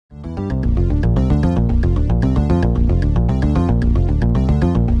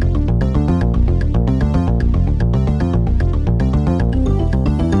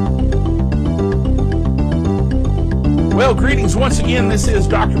Greetings once again. This is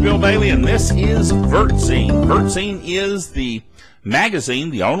Dr. Bill Bailey, and this is VirtZine. VirtZine is the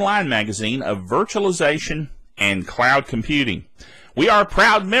magazine, the online magazine of virtualization and cloud computing. We are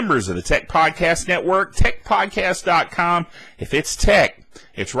proud members of the Tech Podcast Network, techpodcast.com. If it's tech,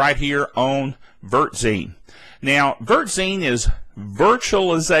 it's right here on VirtZine. Now, VirtZine is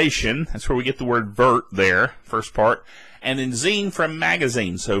virtualization. That's where we get the word vert there, first part. And then zine from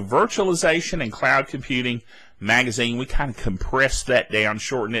magazine. So virtualization and cloud computing magazine. We kind of compressed that down,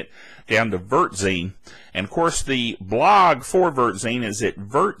 shortened it down to VirtZine. And of course, the blog for VirtZine is at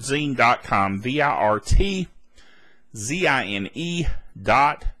virtzine.com,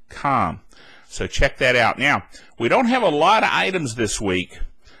 virtzine.com. So check that out. Now, we don't have a lot of items this week,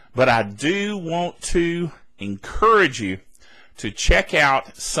 but I do want to encourage you to check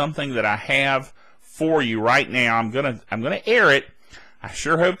out something that I have for you right now. I'm gonna air it. I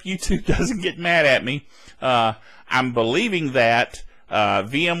sure hope YouTube doesn't get mad at me. I'm believing that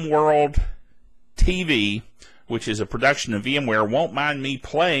VMworld TV, which is a production of VMware, won't mind me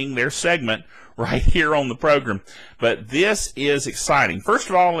playing their segment right here on the program. But this is exciting. First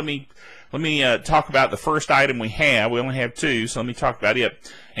of all, let me talk about the first item we have. We only have two, so let me talk about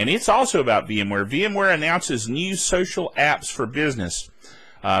it. And it's also about VMware. VMware announces new social apps for business.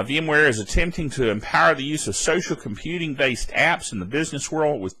 VMware is attempting to empower the use of social computing-based apps in the business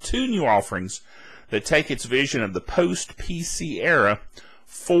world with two new offerings that take its vision of the post-PC era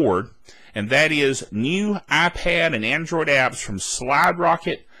forward, and that is new iPad and Android apps from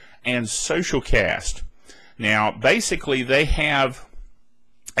SlideRocket and Socialcast. Now, basically, they have,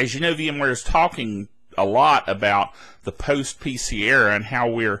 as you know, VMware is talking a lot about the post-PC era and how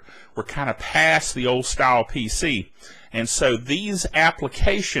we're kind of past the old-style PC. And so these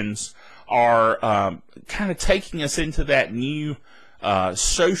applications are kind of taking us into that new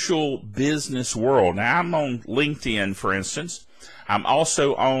social business world. Now, I'm on LinkedIn, for instance. I'm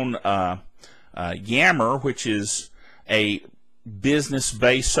also on Yammer, which is a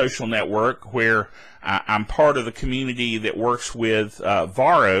business-based social network where I'm part of the community that works with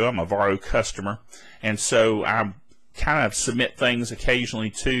Varo. I'm a Varo customer, and so I kind of submit things occasionally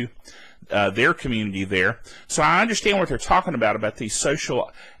to their community there. So I understand what they're talking about these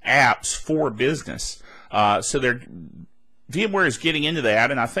social apps for business. So VMware is getting into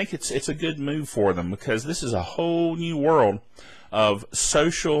that, and I think it's a good move for them, because this is a whole new world of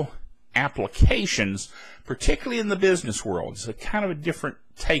social applications, particularly in the business world. It's a kind of a different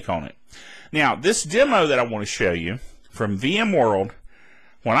take on it. Now, this demo that I want to show you from VMworld,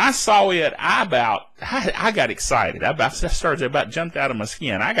 when I saw it, I got excited. I about jumped out of my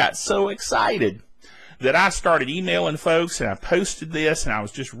skin. I got so excited that I started emailing folks, and I posted this, and I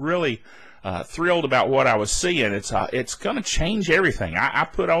was just really thrilled about what I was seeing. It's going to change everything. I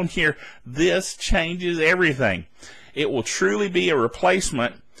put on here, this changes everything. It will truly be a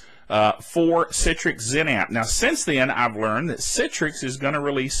replacement for Citrix XenApp. Now, since then, I've learned that Citrix is going to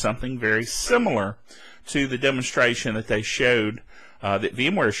release something very similar to the demonstration that they showed, that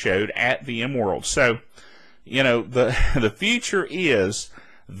VMware showed at VMworld. So, you know, the future is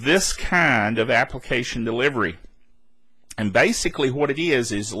this kind of application delivery. And basically what it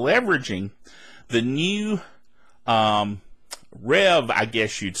is leveraging the new rev, I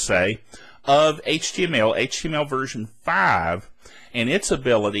guess you'd say, of HTML version 5, and its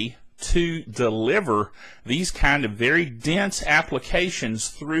ability to deliver these kind of very dense applications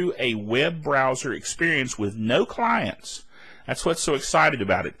through a web browser experience with no clients. That's what's so excited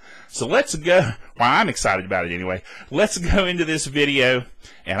about it. So let's go, well, I'm excited about it anyway. Let's go into this video,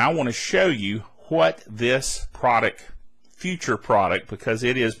 and I want to show you what this product, future product, because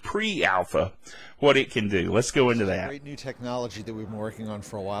it is pre-alpha, what it can do. Let's go into that. Great new technology that we've been working on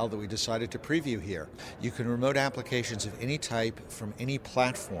for a while that we decided to preview here. You can remote applications of any type from any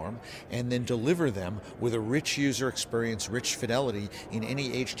platform and then deliver them with a rich user experience, rich fidelity in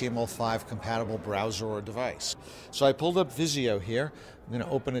any HTML5 compatible browser or device. So I pulled up Visio here. I'm going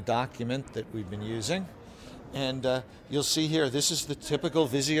to open a document that we've been using. And you'll see here, this is the typical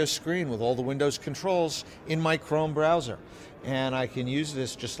Visio screen with all the Windows controls in my Chrome browser. And I can use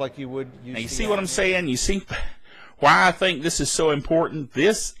this just like you would use. Now, you see what I'm saying? You see why I think this is so important?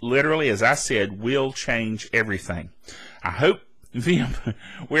 This literally, as I said, will change everything. I hope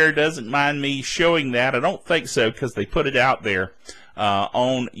VMware doesn't mind me showing that. I don't think so, because they put it out there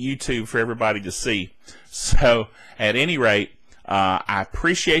on YouTube for everybody to see. So, at any rate, I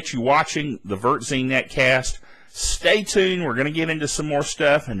appreciate you watching the VirtZine Netcast. Stay tuned. We're going to get into some more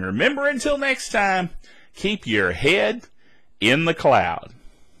stuff. And remember, until next time, keep your head in the cloud.